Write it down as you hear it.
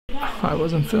I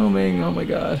wasn't filming, oh my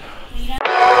god.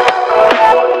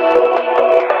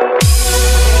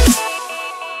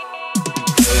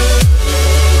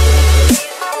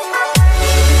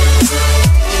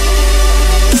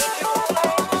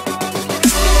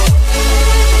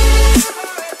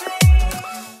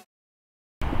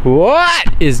 What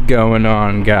is going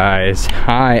on, guys?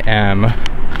 I am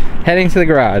heading to the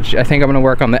garage. I think I'm gonna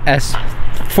work on the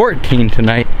S14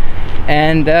 tonight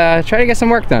and try to get some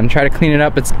work done, try to clean it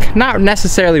up. It's not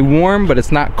necessarily warm, but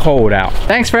it's not cold out.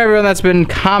 Thanks for everyone that's been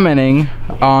commenting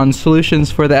on solutions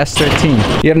for the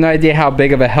S13. You have no idea how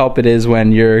big of a help it is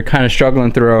when you're kind of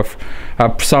struggling through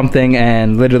something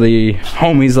and literally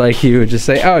homies like you just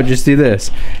say, oh, just do this.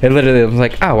 It literally was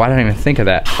like, oh, I didn't even think of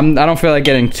that. I don't feel like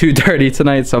getting too dirty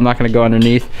tonight, so I'm not gonna go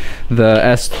underneath the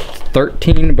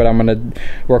S13, but I'm gonna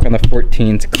work on the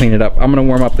 14 to clean it up. I'm gonna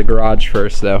warm up the garage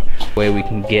first though, way we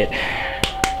can get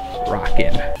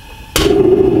rocking.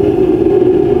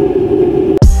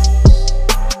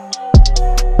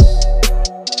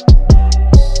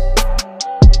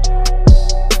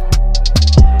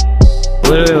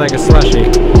 Literally like a slushie.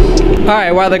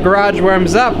 Alright, while the garage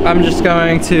warms up, I'm just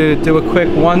going to do a quick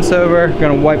once over.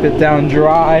 Gonna wipe it down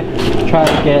dry, try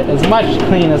to get as much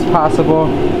clean as possible.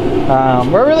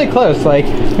 We're really close, like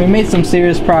we made some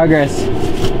serious progress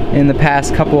in the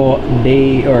past couple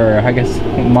days, or I guess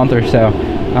a month or so.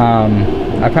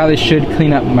 I probably should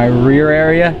clean up my rear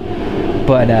area,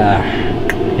 but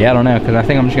yeah, I don't know, because I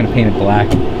think I'm just gonna paint it black.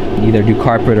 Either do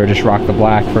carpet or just rock the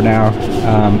black for now,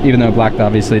 even though black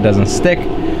obviously doesn't stick.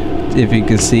 If you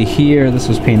can see here, this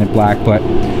was painted black, but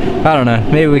I don't know,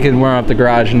 maybe we can warm up the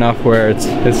garage enough where it's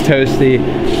toasty,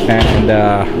 and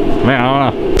man,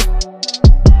 I don't know.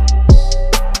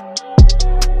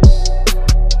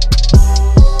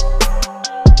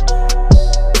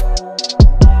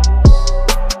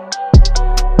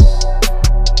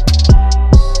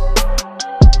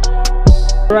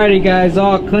 Alrighty guys,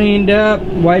 all cleaned up,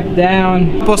 wiped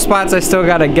down. A couple spots I still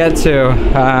gotta get to,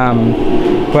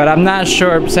 but I'm not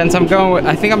sure, since I'm going with,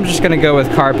 I think I'm just gonna go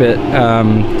with carpet,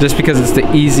 just because it's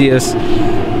the easiest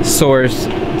source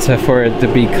for it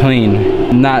to be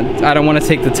clean. I don't want to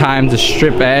take the time to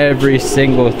strip every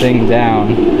single thing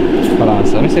down. Hold on,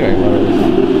 so let me see if I can cover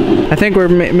this. I think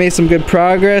we've made some good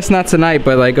progress, not tonight,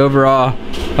 but like overall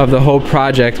of the whole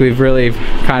project, we've really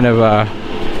kind of,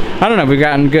 I don't know, we've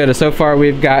gotten good. So far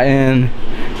we've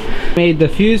made the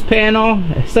fuse panel.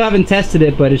 I still haven't tested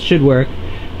it, but it should work.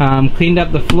 Cleaned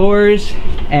up the floors,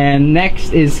 and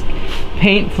next is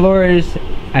paint floors.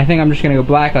 I think I'm just gonna go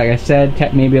black, like I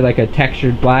said, maybe like a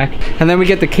textured black. And then we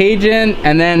get the cage in,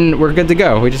 and then we're good to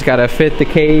go. We just gotta fit the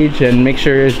cage and make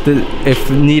sure if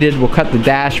needed, we'll cut the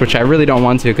dash, which I really don't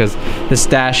want to, because this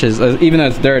dash is, even though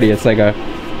it's dirty, it's like a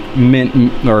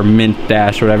mint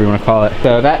dash, whatever you want to call it.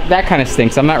 So that kind of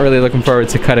stinks. I'm not really looking forward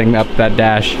to cutting up that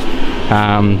dash.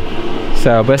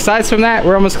 But aside from that,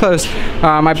 we're almost close.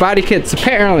 My body kit's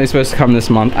apparently supposed to come this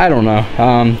month. I don't know.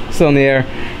 Still in the air.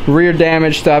 Rear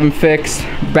damage still haven't fixed.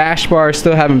 Bash bar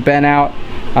still haven't bent out.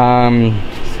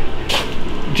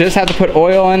 Just have to put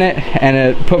oil in it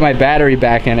and put my battery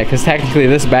back in it, because technically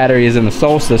this battery is in the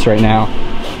Solstice right now.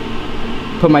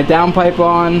 Put my downpipe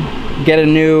on. Get a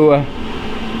new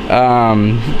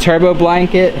turbo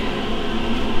blanket,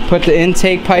 put the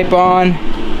intake pipe on,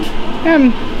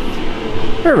 and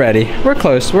we're ready. We're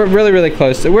close. We're really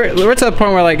close. We're to the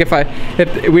point where, like, if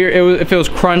it was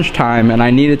crunch time and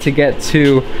I needed to get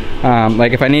to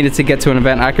if I needed to get to an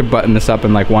event, I could button this up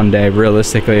in like one day,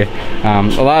 realistically.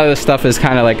 A lot of this stuff is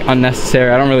kind of like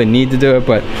unnecessary. I don't really need to do it,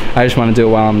 but I just want to do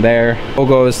it while I'm there. Our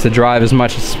goal is to drive as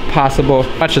much as possible.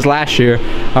 Much as last year,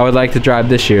 I would like to drive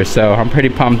this year, so I'm pretty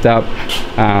pumped up.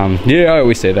 Yeah, I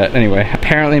always say that. Anyway,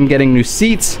 apparently I'm getting new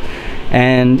seats,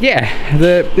 and yeah,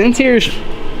 the interior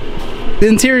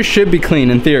should be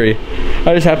clean in theory.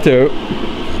 I just have to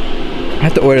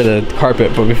order the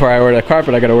carpet, but before I order the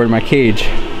carpet, I gotta order my cage.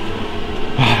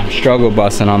 I'm struggle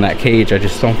busting on that cage. I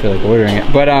just don't feel like ordering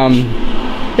it. But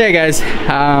yeah guys,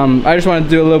 I just wanted to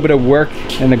do a little bit of work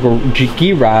in the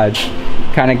garage,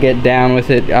 kind of get down with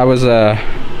it. I was I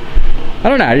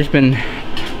don't know, I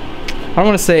don't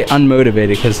want to say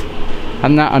unmotivated, because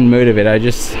I'm not unmotivated.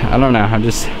 I don't know, I'm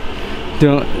just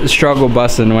doing struggle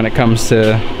busting when it comes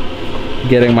to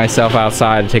getting myself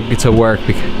outside to work,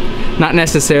 not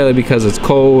necessarily because it's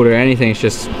cold or anything. It's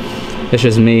just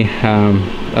me.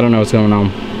 I don't know what's going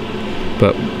on,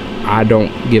 but I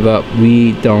don't give up.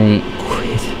 We don't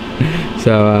quit.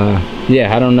 So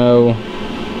yeah, I don't know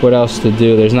what else to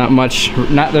do. There's not much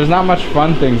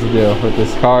fun things to do with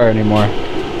this car anymore.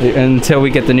 until we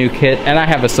get the new kit. And I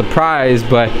have a surprise,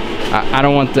 but I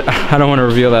don't want to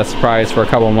reveal that surprise for a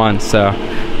couple months. So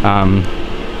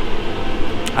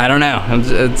I don't know.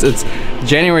 It's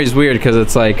January's weird because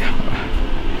it's like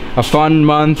a fun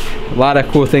month, a lot of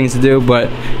cool things to do, but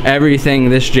everything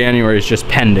this January is just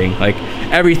pending. Like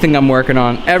everything I'm working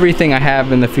on, everything I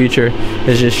have in the future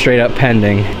is just straight up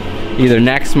pending. Either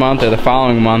next month or the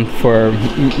following month for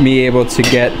me able to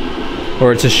get,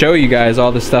 or to show you guys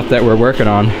all the stuff that we're working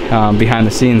on behind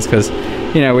the scenes, because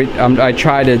you know, I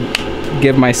try to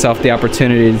give myself the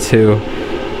opportunity to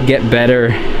get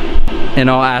better in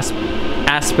all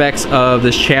aspects of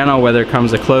this channel, whether it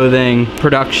comes to clothing,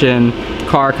 production,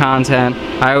 car content.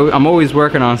 I'm always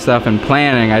working on stuff and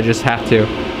planning. I just have to.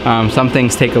 Some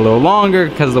things take a little longer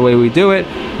because of the way we do it.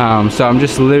 So I'm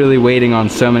just literally waiting on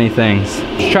so many things.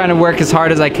 Just trying to work as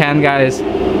hard as I can, guys.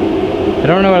 I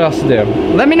don't know what else to do.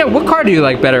 Let me know, what car do you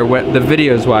like better, the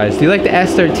videos wise? Do you like the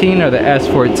S13 or the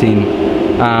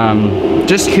S14?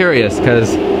 Just curious,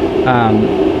 because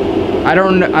I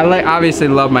don't know. I obviously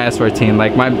love my S14.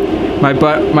 Like my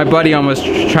buddy almost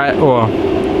tried. Well,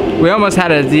 we almost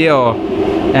had a deal,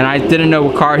 and I didn't know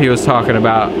what car he was talking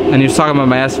about, and he was talking about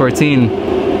my S14,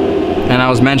 and I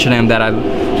was mentioning that I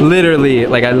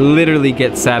literally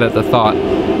get sad at the thought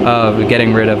of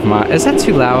getting rid of my. Is that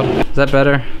too loud? Is that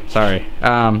better? Sorry.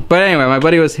 But anyway, my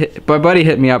buddy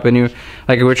hit me up, and we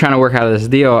were trying to work out this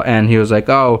deal, and he was like,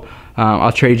 "Oh,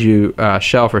 I'll trade you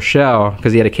shell for shell,"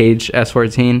 because he had a Cage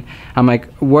S14. I'm like,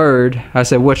 word. I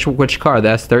said, which car? The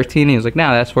S13? He was like,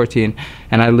 nah, the S14.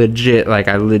 And I legit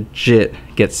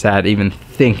get sad even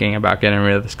thinking about getting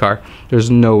rid of this car. There's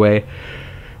no way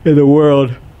in the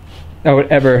world I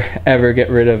would ever get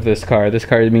rid of this car. This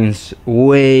car means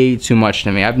way too much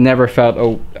to me. I've never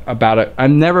felt about it.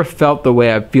 I've never felt the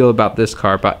way I feel about this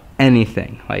car, about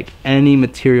anything. Like any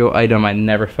material item, I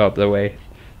never felt the way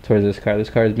towards this car. This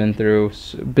car has been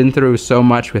through so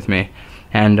much with me,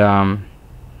 and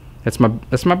it's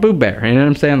my boo bear. You know what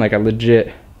I'm saying? Like I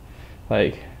legit,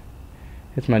 like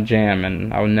it's my jam,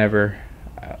 and I would never,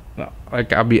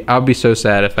 like I'll be so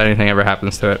sad if anything ever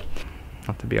happens to it.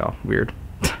 Not to be all weird,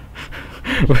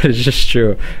 but it's just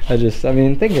true. I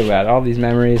mean, think about it. All these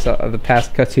memories of the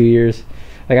past 2 years.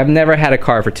 Like I've never had a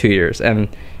car for 2 years, and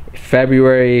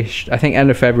February, I think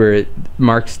end of February,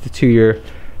 marks the 2 year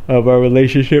of our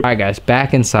relationship. Alright guys,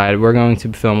 back inside. We're going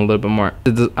to film a little bit more.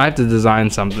 I have to design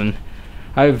something.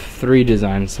 I have 3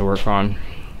 designs to work on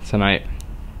tonight.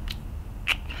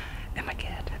 Oh my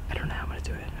god, I don't know how I'm gonna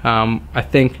do it. I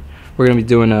think we're gonna be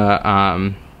doing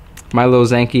a Milo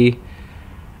Zenke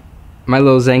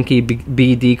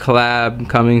BD collab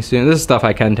coming soon. This is stuff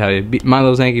I can tell you.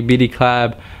 Milo Zenke BD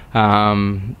collab,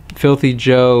 Filthy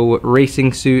Joe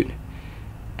racing suit,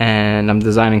 and I'm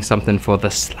designing something for the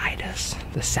sliders,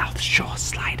 the South Shore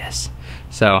sliders.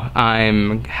 So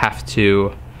I'm have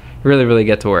to really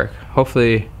get to work.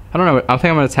 Hopefully, I don't know. I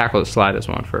think I'm gonna tackle the sliders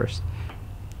one first,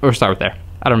 or start with there.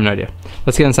 I don't have no idea.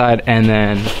 Let's get inside and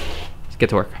then let's get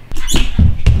to work.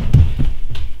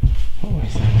 What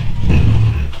was that?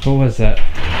 What was that?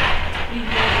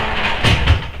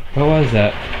 What was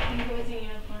that? I think it was a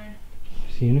unicorn.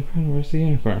 There's a unicorn? Where's the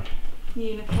unicorn?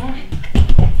 Unicorn?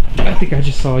 I think I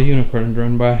just saw a unicorn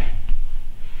run by.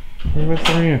 Where was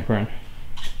the unicorn?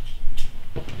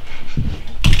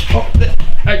 Oh,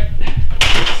 I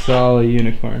saw a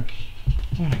unicorn.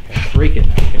 Oh, I gotta freak it.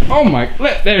 Oh my,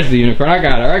 there's the unicorn. I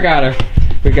got her.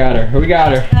 We got her. How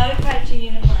to catch a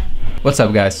unicorn. What's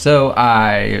up guys? So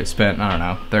I spent, I don't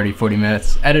know, 30-40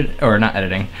 minutes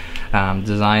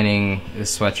designing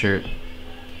this sweatshirt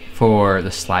for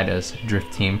the Sliders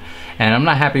drift team, and I'm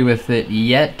not happy with it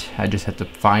yet. I just have to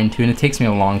fine tune. It takes me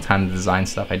a long time to design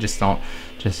stuff. I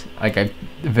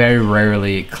very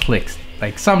rarely clicks.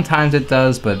 Like sometimes it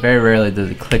does, but very rarely does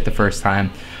it click the first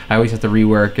time. I always have to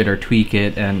rework it or tweak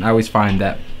it, and I always find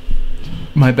that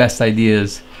my best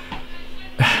ideas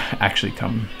actually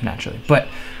come naturally. But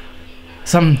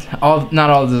not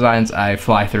all the designs I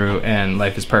fly through and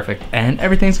life is perfect and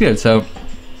everything's good. So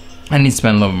I need to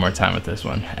spend a little bit more time with this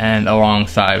one, and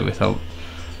alongside with a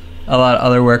lot of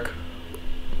other work.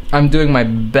 I'm doing my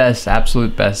best,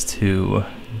 absolute best, to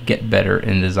get better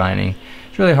in designing.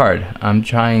 It's really hard. I'm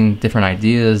trying different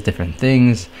ideas, different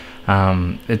things.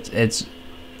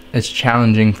 It's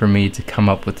challenging for me to come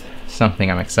up with something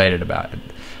I'm excited about.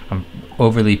 I'm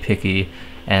overly picky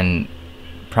and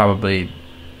probably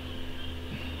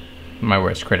my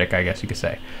worst critic, I guess you could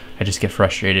say. I just get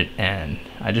frustrated and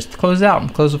I just close it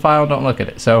out, close the file, don't look at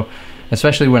it. So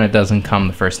especially when it doesn't come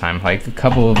the first time. Like a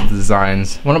couple of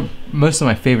designs, most of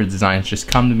my favorite designs just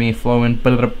come to me flowing,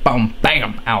 boom,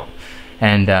 bam, out.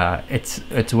 And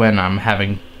it's when I'm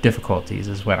having difficulties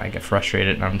is when I get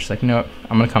frustrated, and I'm just like, no,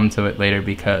 I'm gonna come to it later,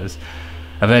 because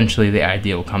eventually the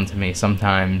idea will come to me.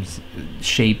 Sometimes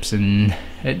shapes and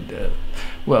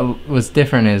well, what's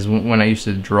different is when I used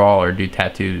to draw or do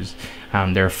tattoos,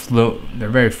 they're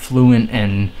very fluent,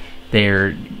 and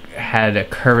they had a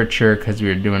curvature because we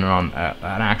were doing it on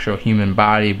an actual human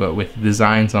body. But with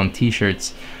designs on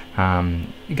t-shirts,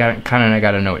 you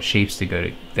gotta know what shapes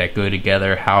that go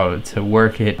together, how to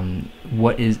work it,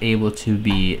 what is able to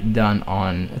be done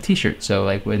on a t-shirt. So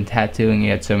like when tattooing, you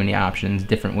had so many options,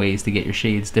 different ways to get your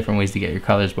shades, different ways to get your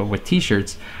colors. But with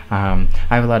t-shirts, I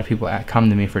have a lot of people come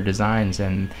to me for designs,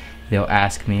 and they'll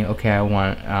ask me, okay, I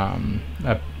want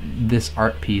this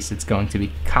art piece, it's going to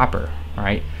be copper,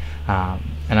 right?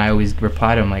 And I always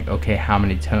reply to them like, okay, how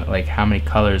many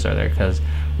colors are there? Because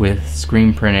with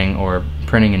screen printing or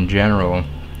printing in general,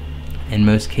 in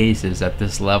most cases at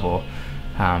this level,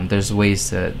 there's ways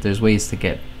to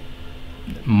get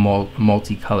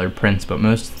multicolored prints, but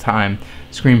most of the time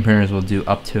screen printers will do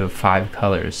up to 5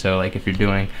 colors. So like if you're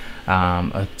doing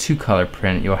a 2-color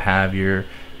print, you'll have your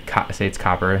say it's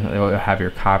copper, you'll have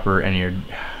your copper and your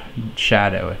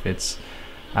shadow. If it's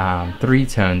 3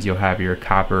 tones, you'll have your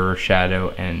copper, shadow,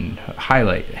 and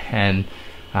highlight. And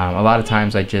a lot of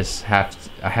times I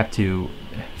have to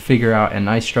figure out, and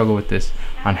I struggle with this,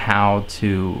 on how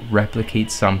to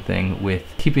replicate something with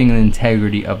keeping the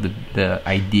integrity of the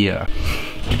idea.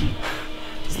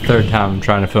 It's the 3rd time I'm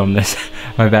trying to film this.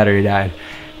 My battery died.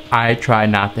 I try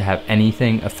not to have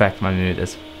anything affect my mood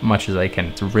as much as I can.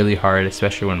 It's really hard,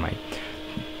 especially when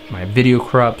my video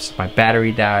corrupts, my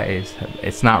battery dies,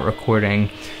 it's not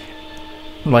recording.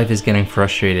 Life is getting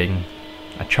frustrating.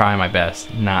 I try my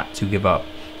best not to give up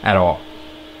at all.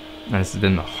 And this has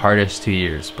been the hardest 2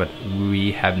 years, but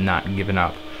we have not given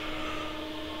up.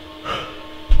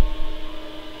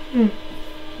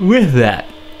 With that,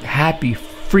 happy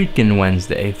freaking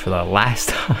Wednesday for the last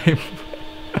time.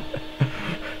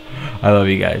 I love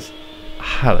you guys.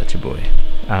 Holla at your boy.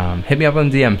 Hit me up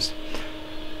on DMs.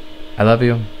 I love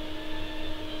you.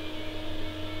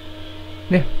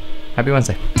 Yeah, happy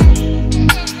Wednesday.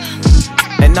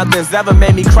 And nothing's ever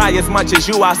made me cry as much as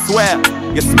you, I swear.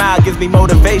 Your smile gives me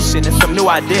motivation and some new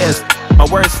ideas. My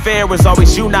worst fear was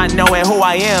always you not knowing who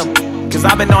I am. Cause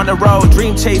I've been on the road,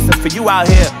 dream chasing for you out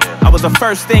here. I was the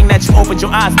first thing that you opened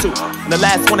your eyes to, and the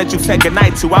last one that you said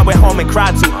goodnight to. I went home and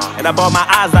cried to, and I bawled my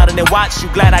eyes out and then watched you.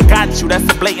 Glad I got you,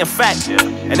 that's a blatant fact.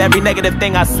 And every negative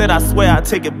thing I said, I swear I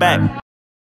take it back.